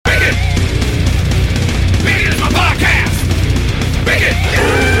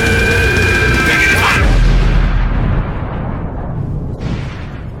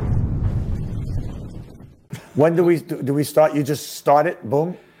When do we start? You just start it?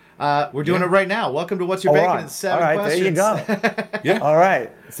 Boom. We're doing it right now. Welcome to What's Your Bacon in 7 questions. All right, there you go. Yeah. All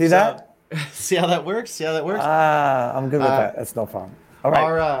right. See that? See how that works? I'm good with that. That's no problem. All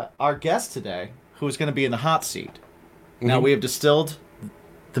right. Our guest today, who is going to be in the hot seat. Now, we have distilled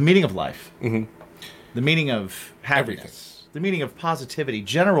the meaning of life, the meaning of happiness, the meaning of positivity,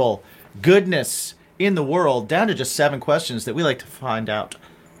 general goodness in the world, down to just 7 questions that we like to find out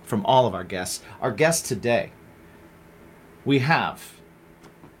from all of our guests. Our guest today, we have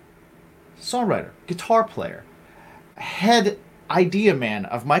songwriter, guitar player, head idea man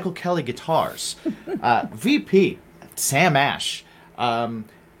of Michael Kelly Guitars, VP Sam Ash.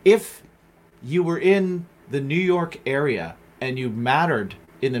 If you were in the New York area and you mattered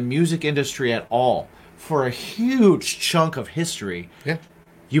in the music industry at all for a huge chunk of history,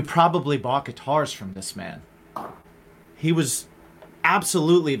 you probably bought guitars from this man. He was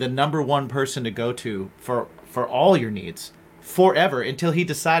absolutely the number one person to go to for all your needs forever until he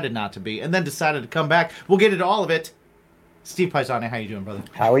decided not to be and then decided to come back. We'll get into all of it. Steve Pisani, how you doing, brother?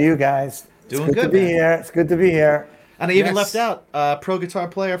 How are you guys? Doing it's good to be here. It's good to be here. And I even left out pro guitar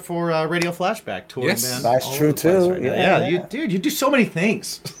player for Radio Flashback touring band. That's true too. Right yeah. You do so many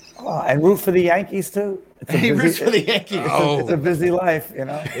things. And root for the Yankees too. He roots for the Yankees. It's a busy life, you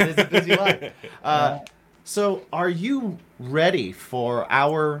know. It is a busy life. So, are you ready for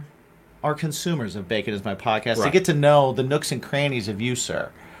our consumers of Bacon Is My Podcast to get to know the nooks and crannies of you,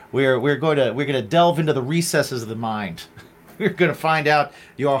 sir? We're going to delve into the recesses of the mind. We're going to find out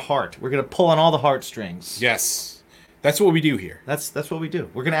your heart. We're going to pull on all the heartstrings. Yes, that's what we do here. That's what we do.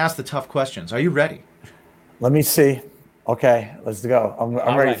 We're going to ask the tough questions. Are you ready? Let me see. Okay, let's go.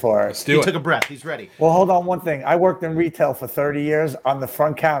 I'm ready for it. Let's do it. He took a breath. He's ready. Well, hold on one thing. I worked in retail for 30 years on the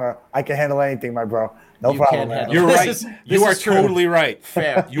front counter. I can handle anything, my bro. No problem, man. You're right. You are totally right.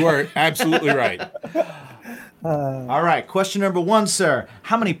 Fair. You are absolutely right. All right. Question number 1, sir.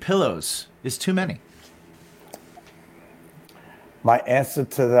 How many pillows is too many? My answer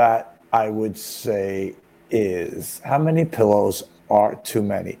to that, I would say, is how many pillows are too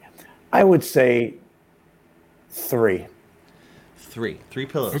many? I would say 3. 3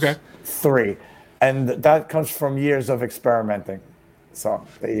 pillows. Okay. 3. And that comes from years of experimenting. So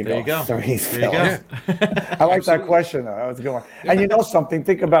there you go. 3 There you go. I like that question, though. That was a good one. And you know something?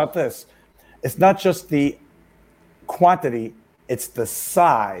 Think about this. It's not just the quantity, it's the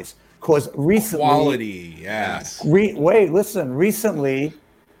size. Because recently... Quality, yes. Recently,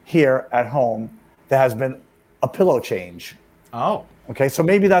 here at home, there has been a pillow change. Oh. Okay, so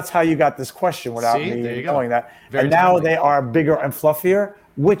maybe that's how you got this question without me knowing that. Very and now timely. they are bigger and fluffier,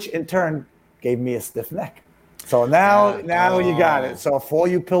 which in turn gave me a stiff neck. So now you got it. So for all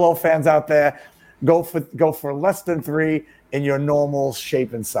you pillow fans out there, go for less than 3 in your normal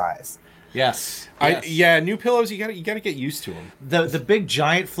shape and size. Yes. New pillows, you gotta get used to them. The big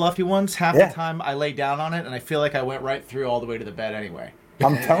giant fluffy ones, half the time I lay down on it and I feel like I went right through all the way to the bed anyway.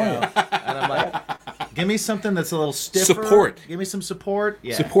 I'm telling you. And I'm like, give me something that's a little stiffer. Support. Give me some support.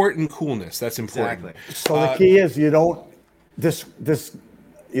 Yeah. Support and coolness. That's important. Exactly. So the key is you don't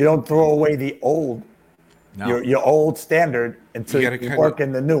throw away the old your old standard until you work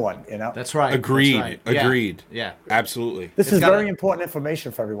in the new one, you know? That's right. Agreed. That's right. Agreed. Yeah. Absolutely. This is very important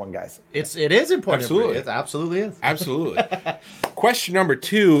information for everyone, guys. It is important. Absolutely. It absolutely is. Absolutely. Question number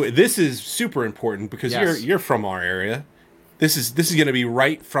 2. This is super important because you're from our area. This is going to be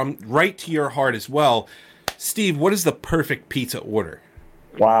right to your heart as well. Steve, what is the perfect pizza order?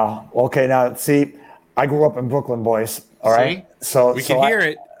 Wow. Okay, now see, I grew up in Brooklyn, boys. All right. So we can hear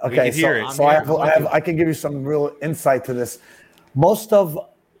it. Okay, so I can give you some real insight to this. Most of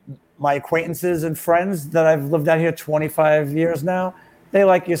my acquaintances and friends that I've lived out here 25 years now, they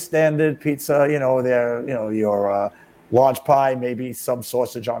like your standard pizza, your large pie, maybe some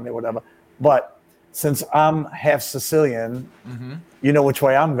sausage on there, whatever. But since I'm half Sicilian, you know which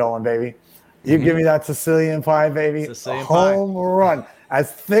way I'm going, baby. You give me that Sicilian pie, baby. Home run.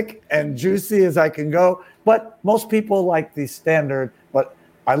 As thick and juicy as I can go. But most people like the standard, but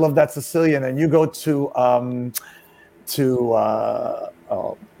I love that Sicilian. And you go to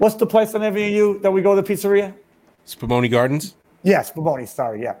what's the place on Avenue that we go to the pizzeria? Spumoni Gardens? Yeah, Spumoni.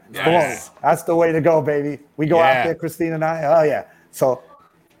 Sorry, yeah. Yes. Spumoni. That's the way to go, baby. We go out there, Christine and I. Oh, yeah. So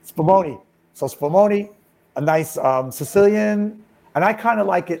Spumoni. So Spumoni, a nice Sicilian. And I kind of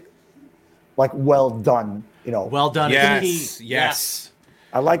like it like well done, you know. Well done. Yes.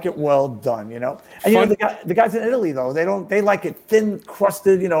 I like it well done, you know. And you know the guys in Italy though, they like it thin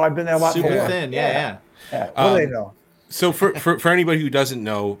crusted, you know. I've been there a lot. Super thin, yeah. What do they know? So for anybody who doesn't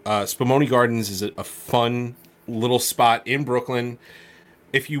know, Spumoni Gardens is a fun little spot in Brooklyn.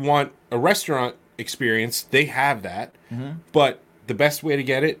 If you want a restaurant experience, they have that. But the best way to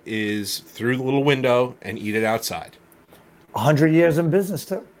get it is through the little window and eat it outside. 100 years in business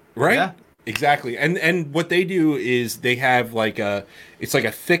too. Right? Yeah. Exactly. And what they do is they have it's like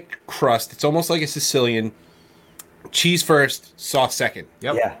a thick crust. It's almost like a Sicilian. Cheese first, sauce second.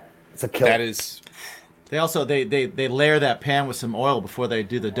 Yep. Yeah, it's a killer. That is. They also they layer that pan with some oil before they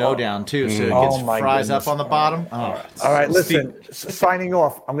do the dough down too, so it Oh, gets my fries goodness. up on the bottom. Oh, All right, listen. Signing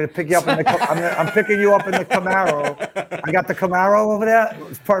off. I'm going to pick you up in the. I'm picking you up in the Camaro. I got the Camaro over there.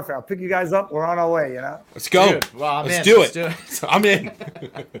 It's perfect. I'll pick you guys up. We're on our way. Let's go. Dude, well, I'm Let's in. do Let's it. do it. I'm in.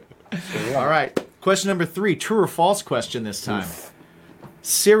 All right. Question number 3, true or false question this time.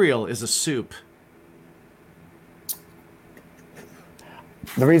 Cereal is a soup.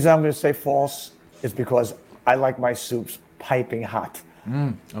 The reason I'm going to say false is because I like my soups piping hot.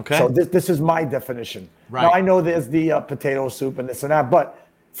 Okay. So this is my definition. Right. Now I know there's the potato soup and this and that, but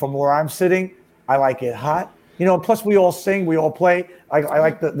from where I'm sitting, I like it hot. Plus we all sing, we all play. I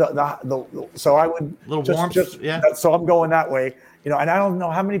like the so I would Little warmth, yeah. So I'm going that way. And I don't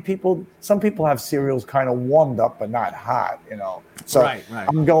know how many people. Some people have cereals kind of warmed up but not hot. So Right.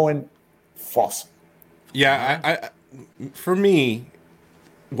 I'm going false. Yeah, I for me,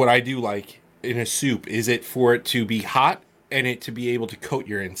 what I do like in a soup is for it to be hot and it to be able to coat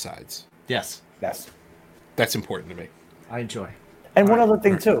your insides. Yes. Yes. That's important to me. I enjoy. And one other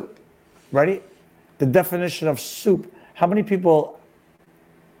thing too. Ready? The definition of soup. How many people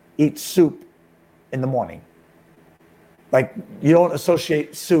eat soup in the morning? Like, you don't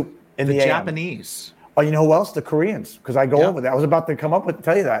associate soup in the AM. Japanese. Oh, you know who else? The Koreans, because I go over there. I was about to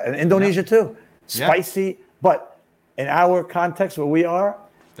tell you that. And Indonesia too. Spicy, but in our context where we are,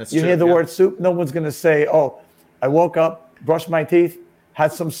 That's you true, hear the yeah. word soup, no one's going to say, oh, I woke up, brushed my teeth,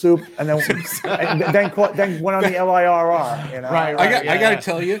 had some soup, and then then went on the LIRR. Right. I got to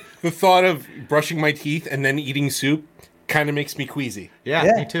tell you, the thought of brushing my teeth and then eating soup kind of makes me queasy. Yeah,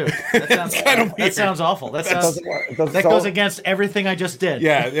 me too. That sounds kind of weird. That sounds awful. That doesn't work. that goes against everything I just did.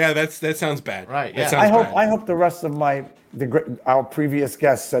 Yeah, that sounds bad. Right, That yeah. sounds bad. I hope the rest of our previous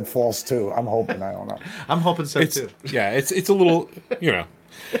guests said false too. I'm hoping. I don't know. I'm hoping so too. Yeah, it's a little,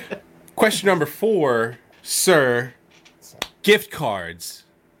 Question number 4, sir. Gift cards.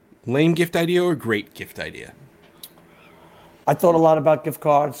 Lame gift idea or great gift idea? I thought a lot about gift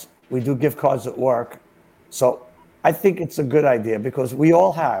cards. We do gift cards at work. So I think it's a good idea because we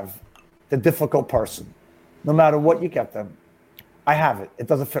all have the difficult person. No matter what you get them, I have it. It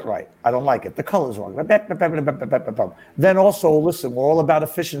doesn't fit right. I don't like it. The color's wrong. Then also, listen, we're all about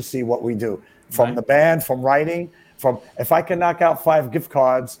efficiency, what we do. From the band, from writing, if I can knock out 5 gift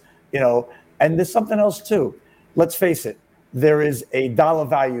cards, and there's something else too. Let's face it. There is a dollar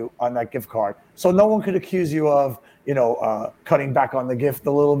value on that gift card. So no one could accuse you of, cutting back on the gift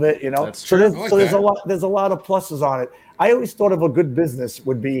a little bit, That's So true. there's a lot of pluses on it. I always thought of a good business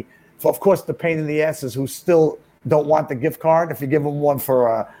would be, of course, the pain in the asses who still don't want the gift card. If you give them one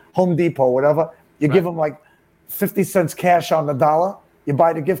for Home Depot, whatever, you give them like 50 cents cash on the dollar. You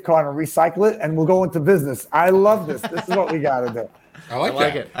buy the gift card and recycle it, and we'll go into business. I love this. This is what we got to do. I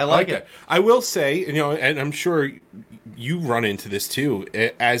like it. I like it. I will say, and I'm sure you run into this too.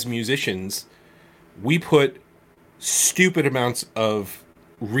 As musicians, we put stupid amounts of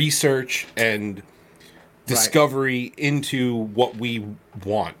research and discovery into what we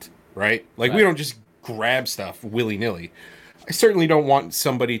want, right? Like we don't just grab stuff willy-nilly. I certainly don't want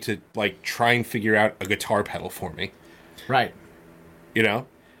somebody to try and figure out a guitar pedal for me. Right.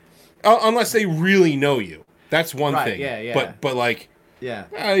 Unless they really know you. That's one thing. Yeah. But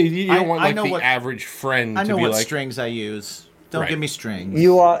yeah. You don't want I know the what- average friend I to know be what like, strings I use. Don't Right. give me strings.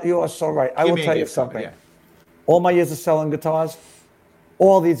 You are so right. I Give will me a tell you gift card, something. yeah. All my years of selling guitars,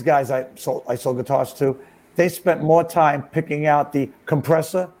 all these guys I sold guitars to, they spent more time picking out the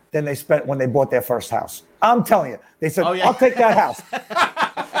compressor than they spent when they bought their first house. I'm telling you. They said, Oh, yeah. I'll take that house.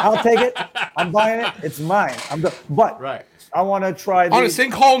 I'll take it. I'm buying it. It's mine. But Right. I want to try on a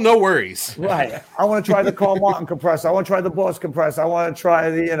sinkhole, no worries. Right. I want to try the Carl Martin compressor. I want to try the Boss compressor. I want to try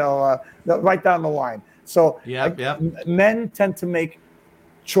right down the line. So men tend to make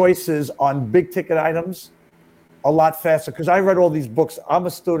choices on big ticket items a lot faster because I read all these books. I'm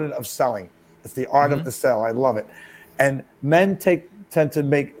a student of selling. It's the art of the sell. I love it. And men tend to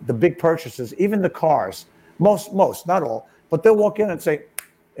make the big purchases, even the cars. Most, not all, but they'll walk in and say,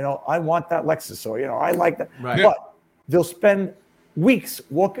 I want that Lexus, or I like that. Right. But they'll spend weeks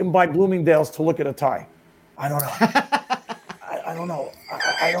walking by Bloomingdale's to look at a tie. I don't know. I don't know.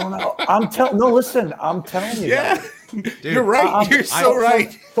 I don't know. No, listen. I'm telling you. Yeah, Dude, you're right. You're so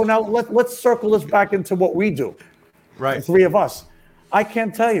right. So now let's circle this back into what we do. Right. The 3 of us. I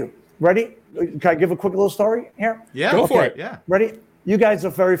can't tell you. Ready? Can I give a quick little story here? Yeah, Go for it. Yeah. Ready? You guys are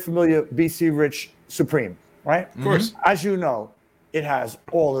very familiar, BC Rich Supreme, right? Of course. As you know, it has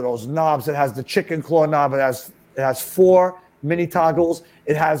all of those knobs. It has the chicken claw knob. It has 4 mini toggles.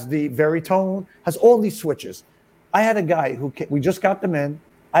 It has the Veritone. Has all these switches. I had a guy we just got them in.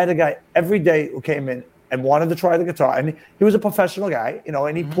 I had a guy every day who came in and wanted to try the guitar, and he was a professional guy,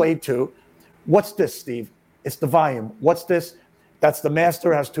 and he played too. What's this, Steve? It's the volume. What's this? That's the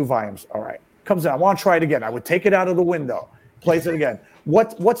master. It has 2 volumes. All right. Comes in. I want to try it again. I would take it out of the window, plays it again.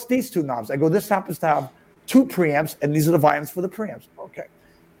 What's these 2 knobs? I go, this happens to have 2 preamps, and these are the volumes for the preamps. Okay.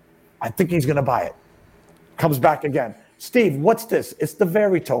 I think he's going to buy it. Comes back again. Steve, what's this? It's the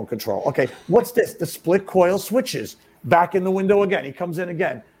Veritone control. Okay. What's this? The split coil switches. Back in the window again. He comes in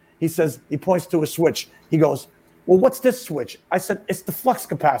again. He says, he points to a switch. He goes, well, what's this switch? I said, it's the flux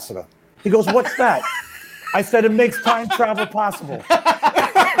capacitor. He goes, what's that? I said, it makes time travel possible.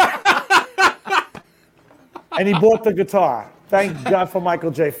 And he bought the guitar. Thank God for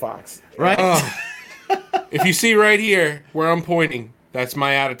Michael J. Fox. Right. If you see right here where I'm pointing, that's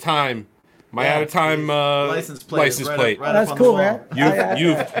my out of time. License plate. Right That's up on cool, the wall.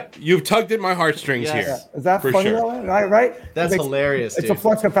 man. You've tugged at my heartstrings Yes. here. Is that for funny? sure. Right? That's hilarious, It's dude. a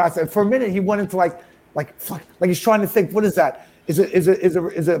flux capacitor. For a minute, he went into like he's trying to think. What is that? Is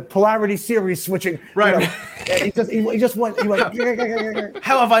it polarity series switching? Right. He just went. He went.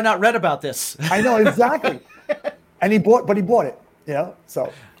 How have I not read about this? I know exactly. And he bought it.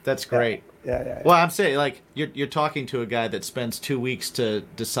 So That's great. Yeah. Well, I'm saying, like, you're talking to a guy that spends 2 weeks to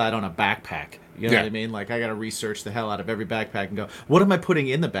decide on a backpack. You know what I mean? Like, I got to research the hell out of every backpack and go, what am I putting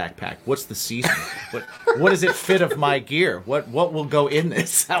in the backpack? What's the season? what does it fit of my gear? What will go in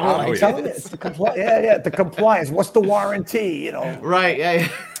this? How will I I'm do telling you, this? it's the compliance. The compliance. What's the warranty? Right. Yeah.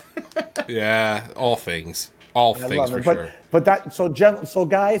 Yeah, all things for sure. But so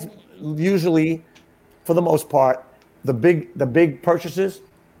guys, usually, for the most part, the big purchases,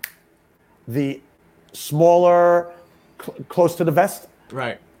 the smaller, close to the vest,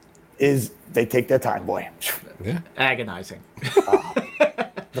 Right. is they take their time, boy. Yeah. Agonizing.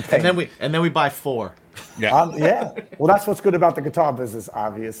 The pain. And then we buy 4. Yeah. Yeah. Well, that's what's good about the guitar business,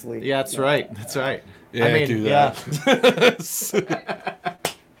 obviously. Yeah, that's right. That's right. Yeah, I mean, do that.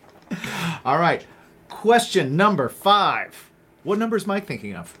 All right. Question number 5. What number is Mike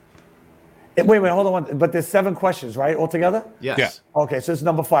thinking of? Wait, hold on. But there's 7 questions, right, altogether? Yes. Yeah. Okay, so it's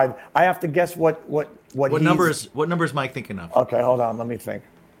number 5. I have to guess what What number is Mike thinking of? Okay, hold on. Let me think.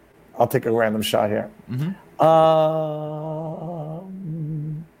 I'll take a random shot here.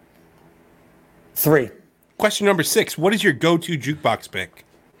 3. Question number 6. What is your go-to jukebox pick?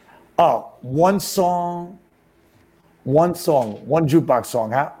 Oh, one jukebox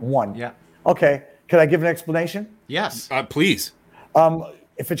song, huh? One. Yeah. Okay. Can I give an explanation? Yes. Please.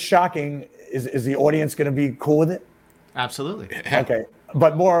 If it's shocking, is the audience going to be cool with it? Absolutely. Okay.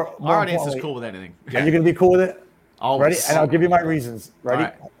 But more Our audience is importantly, cool with anything. Are you going to be cool with it? Always. Ready? And I'll give you my reasons. Ready? All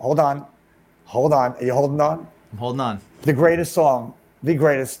right. Hold on. Are you holding on? I'm holding on. The greatest song, the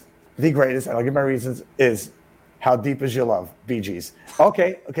greatest, and I'll give my reasons, is How Deep Is Your Love, Bee Gees.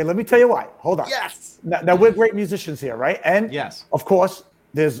 Okay, let me tell you why. Hold on. Yes. Now we're great musicians here, right? And Yes. of course,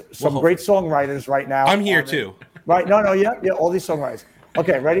 there's some great songwriters right now. I'm here too. Right? No, yeah, all these songwriters.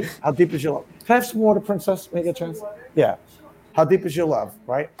 Okay, ready? How Deep Is Your Love? Can I have some water, Princess? Make a chance? Yeah. How Deep Is Your Love,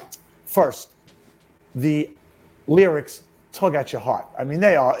 right? First, the lyrics tug at your heart. I mean,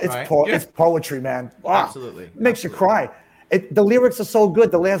 they are. It's Right. It's poetry, man. Wow. Absolutely. Makes you cry. The lyrics are so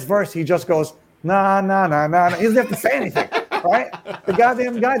good. The last verse, he just goes, nah, nah, nah, nah. He doesn't have to say anything, right? The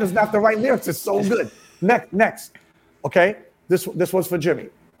goddamn guy doesn't have to write lyrics. It's so good. Next. Okay? This was for Jimmy.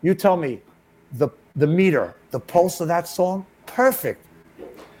 You tell me the meter, the pulse of that song, perfect.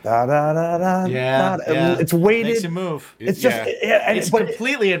 Da, da, da, da, Yeah. da. It's weighted. Makes you move. It's just, It's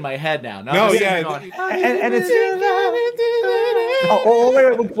completely in my head now. No, yeah. and it's.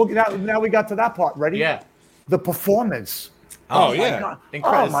 Wait. Now we got to that part. Ready? Yeah. The performance. Oh, my yeah. God.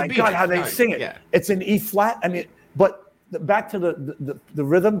 Incredible. Oh my It's the God, Bee how Gees. they sing it. Yeah. It's in E flat. I mean, but back to the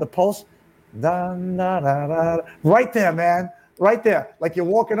rhythm, the pulse. Da, da, da, da. Right there, man. Right there. Like you're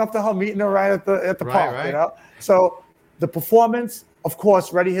walking up to her, meeting her right at the park, right. you know? So the performance, of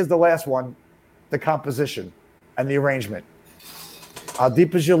course, ready, here's the last one. The composition and the arrangement. How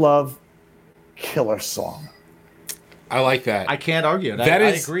Deep Is Your Love? Killer song. I like that. I can't argue. I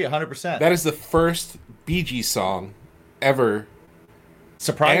agree 100%. That is the first Bee Gees song ever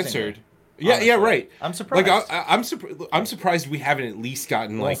surprising. answered. Yeah, right. I'm surprised. Like I'm surprised we haven't at least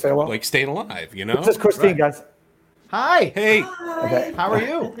gotten like Staying Alive. You know. This is Christine, guys. Hi. Hey, Okay. How are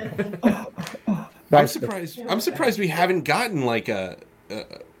you? I'm surprised we haven't gotten like a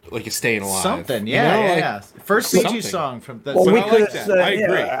like a Staying Alive. Something, yeah. First Bee Gees song from the. Well, we I could like that. say, I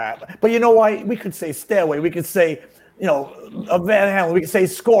agree. But you know why? We could say Stairway. We could say, a Van Halen. We could say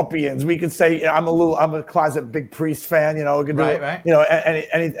Scorpions. We could say I'm a closet Big Priest fan. We could do Right.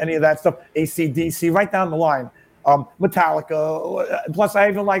 any of that stuff. AC/DC, right down the line. Metallica. Plus, I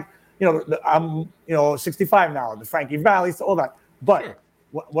even like I'm 65 now. The Frankie Valli, all that. But Sure.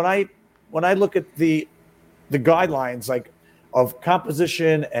 when I look at the guidelines like of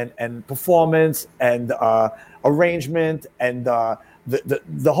composition and performance and arrangement and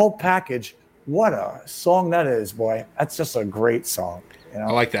the whole package. What a song that is, boy! That's just a great song. I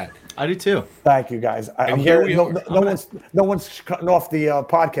like that. I do too. Thank you, guys. No one's cutting off the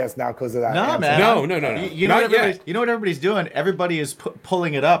podcast now because of that. No, man. No. You know what everybody's doing? Everybody is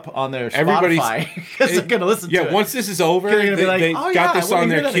pulling it up on their Spotify because they're gonna listen to it. Yeah, once this is over, they got this on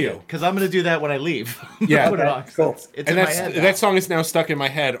their queue. Because I'm gonna do that when I leave. Yeah. Put it on. Cool. It's And in my head now. that song is now stuck in my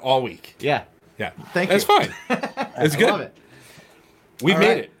head all week. Yeah. Yeah. Thank you. That's fine. It's good. I love it. We All made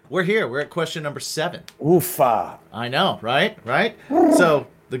right. it. We're here. We're at question number 7. Oofa. I know, right? So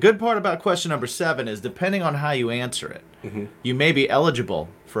the good part about question number 7 is depending on how you answer it, you may be eligible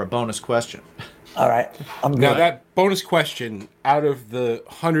for a bonus question. All right. I'm good. Now, that bonus question, out of the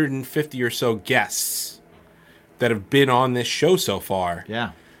 150 or so guests that have been on this show so far,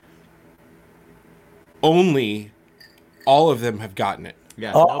 Yeah. only all of them have gotten it.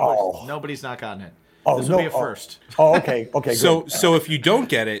 Yeah. Uh-oh. Nobody's not gotten it. Oh, This will be a no. first. Oh, okay. Okay. So good. so if you don't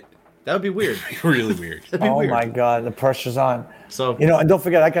get it, That would be weird. really weird. That'd be Oh weird. my God, the pressure's on. So and don't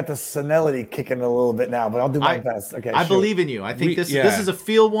forget, I got the senility kicking a little bit now, but I'll do my I best. Okay. I shoot. believe in you. I think this yeah. is a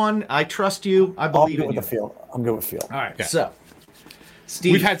feel one. I trust you. I I'm believe good in with you. the feel. I'm good with feel. All right. Yeah. So,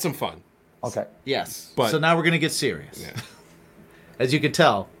 Steve. We've had some fun. Okay. yes. But- so now we're gonna get serious. Yeah. As you can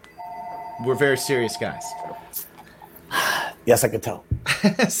tell, we're very serious guys. Yes, I could tell.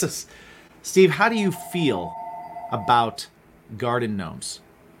 So, Steve, how do you feel about garden gnomes?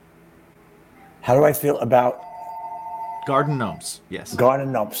 How do I feel about Garden gnomes. Yes.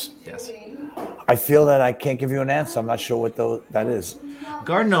 garden gnomes? Yes. I feel that I can't give you an answer. I'm not sure what that is.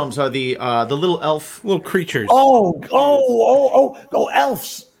 Garden gnomes are the little elf. Little creatures. Oh,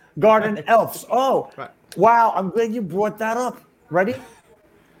 elves. Garden elves. Oh, Right. wow. I'm glad you brought that up. Ready?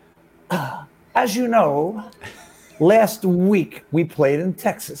 As you know, last week we played in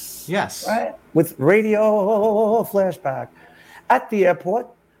Texas. Yes. Right? With Radio Flashback. At the airport,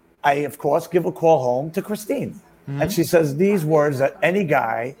 I, of course, give a call home to Christine. And she says these words that any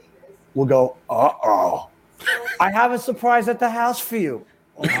guy will go, uh-oh. I have a surprise at the house for you.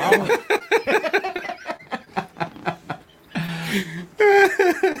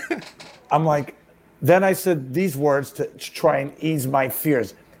 I'm like, then I said these words to try and ease my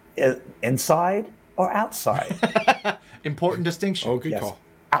fears. Inside or outside? Important distinction. Oh, good Yes, call.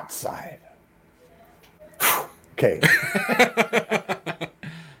 outside. Okay.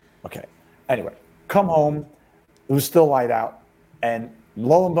 Okay. Anyway, come home. It was still light out. And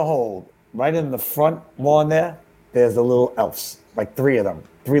lo and behold, right in the front lawn there's the little elves, like 3 of them,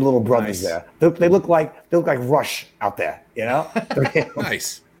 3 little brothers Nice. there. They look like Rush out there,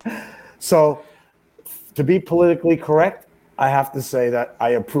 Nice. So, to be politically correct, I have to say that I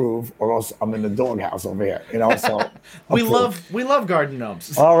approve, or else I'm in the doghouse over here. So We approve. love garden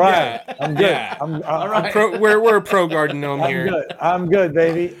gnomes. All right, Yeah, I'm good. yeah. All right, We're a pro garden gnome I'm here. good. I'm good,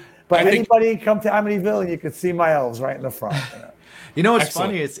 baby. But I think- anybody come to Amityville and you can see my elves right in the front. You know what's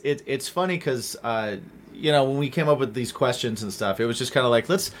Excellent. funny? It's funny because when we came up with these questions and stuff, it was just kind of like,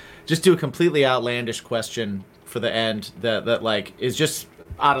 let's just do a completely outlandish question for the end that like is just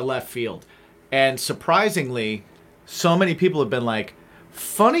out of left field. And surprisingly, so many people have been like,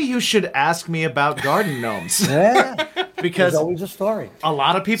 funny you should ask me about garden gnomes. Yeah, Because there's always a story. a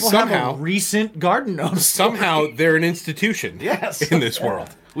lot of people have Somehow- a recent garden gnomes. Somehow they're an institution Yes. in this world.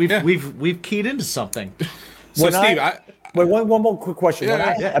 We've keyed into something. So, When Steve, Wait, one more quick question.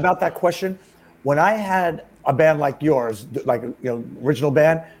 Yeah, About that question, when I had a band like yours, like original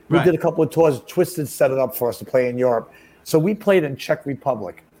band, we Right. did a couple of tours. Twisted set it up for us to play in Europe, so we played in Czech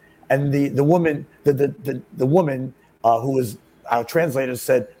Republic, and the woman who was our translator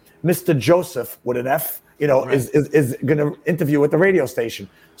said, "Mr. Joseph with an F, is going to interview at the radio station."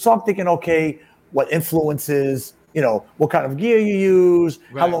 So I'm thinking, okay, what influences, what kind of gear you use,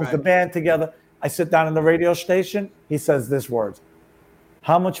 how Right, long's the right. band together. I sit down in the radio station. He says this words: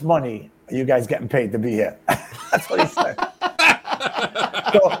 "How much money are you guys getting paid to be here?" That's what he said.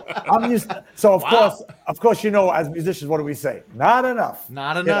 So I'm used. So of course, as musicians, what do we say? Not enough.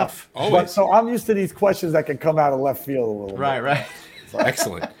 Not enough. Always. But so I'm used to these questions that can come out of left field a little bit. Right.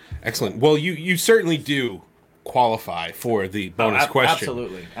 excellent. Well, you certainly do qualify for the bonus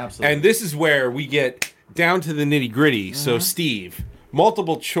question. Absolutely. And this is where we get down to the nitty gritty. So, Steve,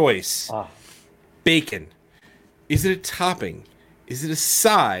 multiple choice. Bacon. Is it a topping? Is it a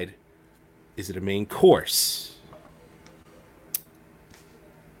side? Is it a main course?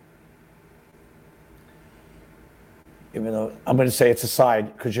 Even though I'm going to say it's a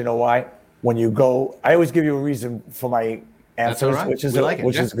side, because you know why? When you go, I always give you a reason for my answers, right. which is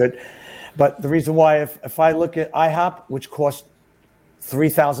is good. But the reason why, if I look at IHOP, which costs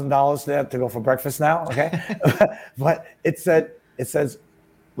 $3,000 there to go for breakfast now, okay, but it says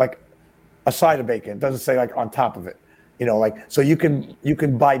like a side of bacon. It doesn't say like on top of it, like, so you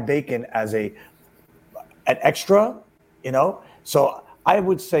can buy bacon as an extra, So I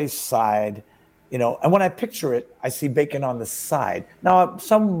would say side. And when I picture it, I see bacon on the side. Now,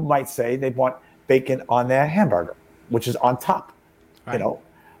 some might say they want bacon on their hamburger, which is on top, right.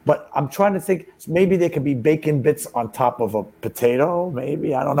 But I'm trying to think, maybe there could be bacon bits on top of a potato,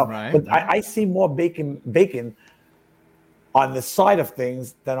 maybe, I don't know. Right, but right. I see more bacon on the side of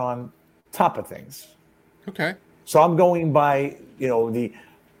things than on top of things. Okay. So I'm going by, the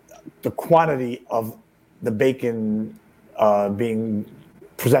quantity of the bacon being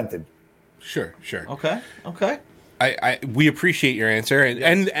presented. Sure. Okay. We appreciate your answer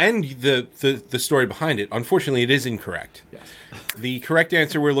and the story behind it. Unfortunately, it is incorrect. Yes. The correct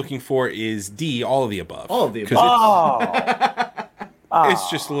answer we're looking for is D, all of the above. All of the above. It's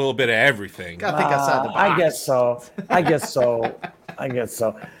just a little bit of everything. Gotta think outside the box. I guess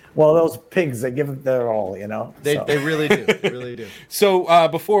so. Well, those pigs, they give it their all, They really do. They really do. So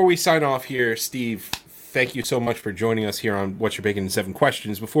before we sign off here, Steve, thank you so much for joining us here on What's Your Bacon in 7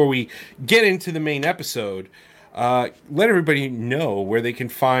 Questions. Before we get into the main episode, let everybody know where they can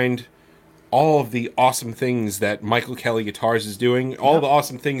find all of the awesome things that Michael Kelly Guitars is doing, all the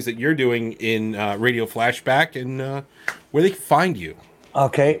awesome things that you're doing in Radio Flashback, and where they can find you.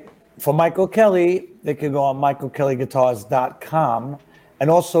 Okay. For Michael Kelly, they can go on michaelkellyguitars.com. And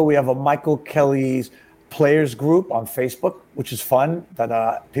also we have a Michael Kelly's Players group on Facebook, which is fun,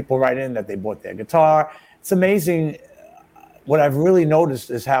 that people write in that they bought their guitar. It's amazing. What I've really noticed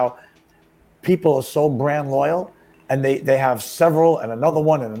is how people are so brand loyal, and they have several and another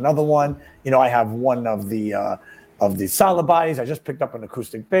one and another one. I have one of the solid bodies. I just picked up an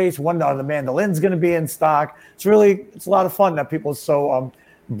acoustic bass. One of the mandolin's going to be in stock. It's a lot of fun that people are so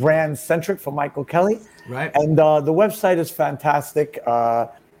brand centric for Michael Kelly. Right. And the website is fantastic.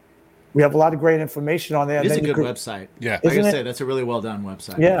 We have a lot of great information on there. It's a good website. Yeah. Like I say, that's a really well done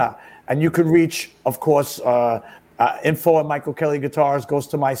website. Yeah. And you could reach, of course, info at Michael Kelly Guitars goes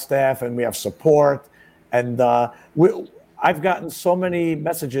to my staff, and we have support. And I've gotten so many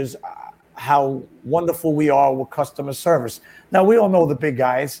messages how wonderful we are with customer service. Now, we all know the big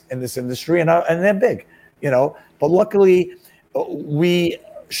guys in this industry, and they're big, But luckily, we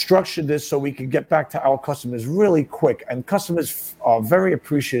structured this so we could get back to our customers really quick. And customers are very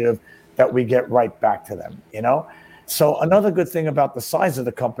appreciative that we get right back to them, So another good thing about the size of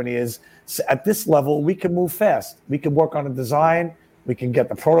the company is at this level, we can move fast. We can work on a design. We can get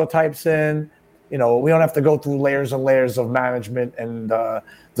the prototypes in. We don't have to go through layers and layers of management and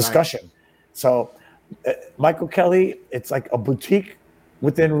discussion. Right. So Michael Kelly, it's like a boutique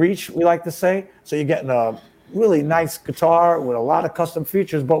within reach, we like to say. So you're getting a really nice guitar with a lot of custom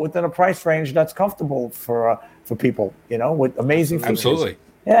features, but within a price range that's comfortable for people, with amazing features. Absolutely.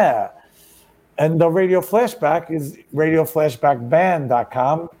 Yeah. And the Radio Flashback is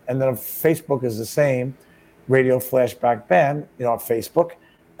radioflashbackband.com. And then Facebook is the same, Radio Flashback Band, on Facebook.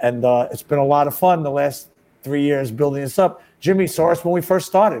 And it's been a lot of fun the last 3 years building this up. Jimmy saw us when we first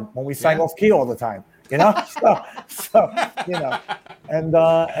started, when we sang off key all the time, so and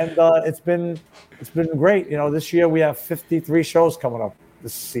it's been great. This year we have 53 shows coming up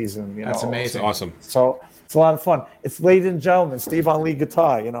this season. That's amazing. That's awesome. So it's a lot of fun. It's ladies and gentlemen, Steve on lead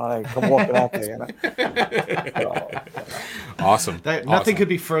guitar. I come walking out there. Awesome. Nothing could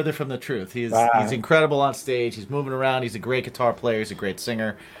be further from the truth. He's incredible on stage. He's moving around. He's a great guitar player. He's a great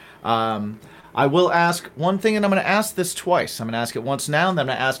singer. I will ask one thing, and I'm going to ask this twice. I'm going to ask it once now, and then I'm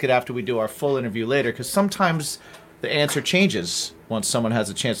going to ask it after we do our full interview later, because sometimes the answer changes once someone has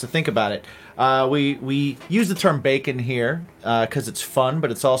a chance to think about it. We use the term bacon here because it's fun,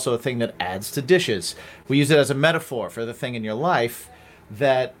 but it's also a thing that adds to dishes. We use it as a metaphor for the thing in your life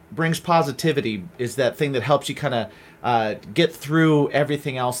that brings positivity, is that thing that helps you kind of get through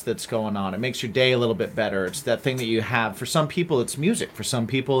everything else that's going on. It makes your day a little bit better. It's that thing that you have. For some people, it's music. For some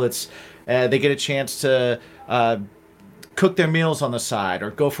people, it's they get a chance to cook their meals on the side,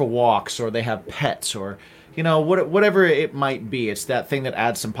 or go for walks, or they have pets, or whatever it might be. It's that thing that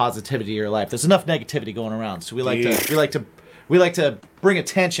adds some positivity to your life. There's enough negativity going around, so we like to bring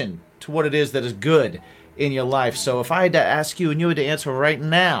attention to what it is that is good in your life. So if I had to ask you and you had to answer right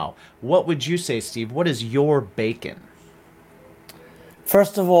now, what would you say, Steve? What is your bacon?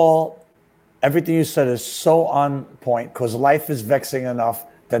 First of all, everything you said is so on point, because life is vexing enough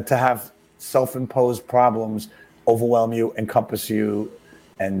that to have self-imposed problems overwhelm you, encompass you,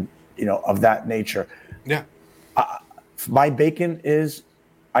 and of that nature. Yeah. My bacon is,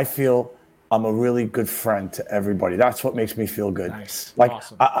 I feel I'm a really good friend to everybody. That's what makes me feel good. Nice. Like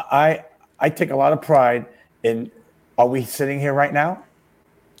Awesome. I take a lot of pride in. Are we sitting here right now?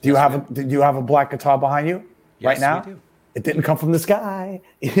 Do you have a black guitar behind you right now? We do. It didn't come from the sky,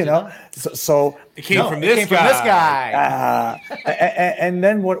 So It came from this guy. And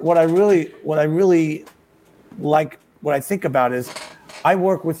then what I really like, what I think about is, I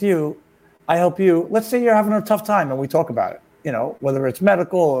work with you, I help you. Let's say you're having a tough time, and we talk about it. Whether it's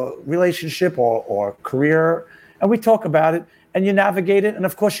medical or relationship or career, and we talk about it, and you navigate it, and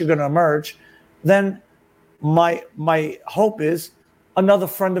of course you're going to emerge. Then my hope is another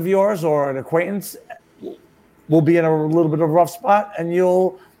friend of yours or an acquaintance will be in a little bit of a rough spot, and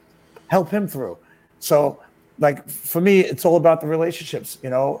you'll help him through. So, like, for me, it's all about the relationships.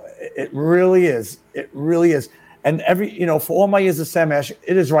 It really is. It really is. And for all my years of Sam Ash,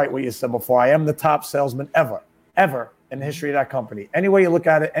 it is right what you said before. I am the top salesman ever in the history of that company. Any way you look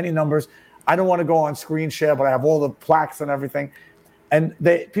at it, any numbers. I don't want to go on screen share, but I have all the plaques and everything. And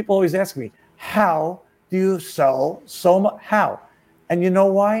people always ask me, how do you sell so much? How? And you know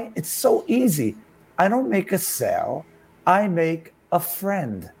why? It's so easy. I don't make a sale. I make a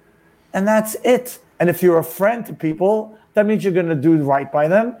friend. And that's it. And if you're a friend to people, that means you're going to do right by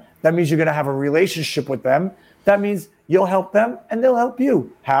them. That means you're going to have a relationship with them. That means you'll help them and they'll help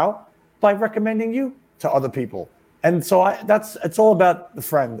you. How? By recommending you to other people. And so it's all about the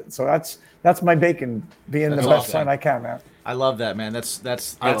friend. So that's my bacon, being the best friend I can, man. I love that, man.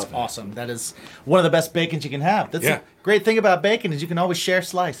 That's awesome. That is one of the best bacons you can have. That's the great thing about bacon, is you can always share a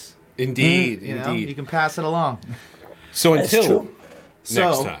slice. Indeed, indeed. You can pass it along. So until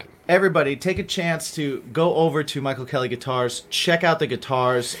next time. Everybody, take a chance to go over to Michael Kelly Guitars. Check out the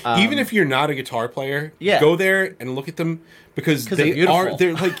guitars. Even if you're not a guitar player, go there and look at them, because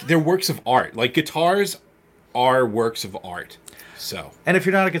they're works of art. Like, guitars are works of art. So, and if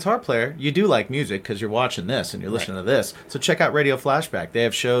you're not a guitar player, you do like music because you're watching this and you're listening to this. So check out Radio Flashback. They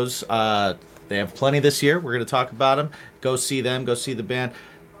have shows. They have plenty this year. We're going to talk about them. Go see them. Go see the band.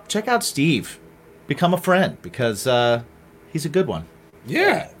 Check out Steve. Become a friend, because he's a good one.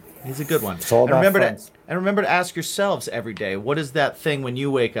 Yeah. He's a good one. It's all about friends. And remember to ask yourselves every day, what is that thing when you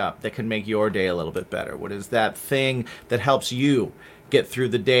wake up that can make your day a little bit better? What is that thing that helps you get through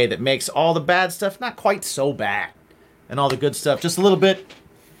the day, that makes all the bad stuff not quite so bad, and all the good stuff just a little bit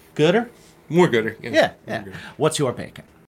gooder? More gooder. Yeah. What's your bacon?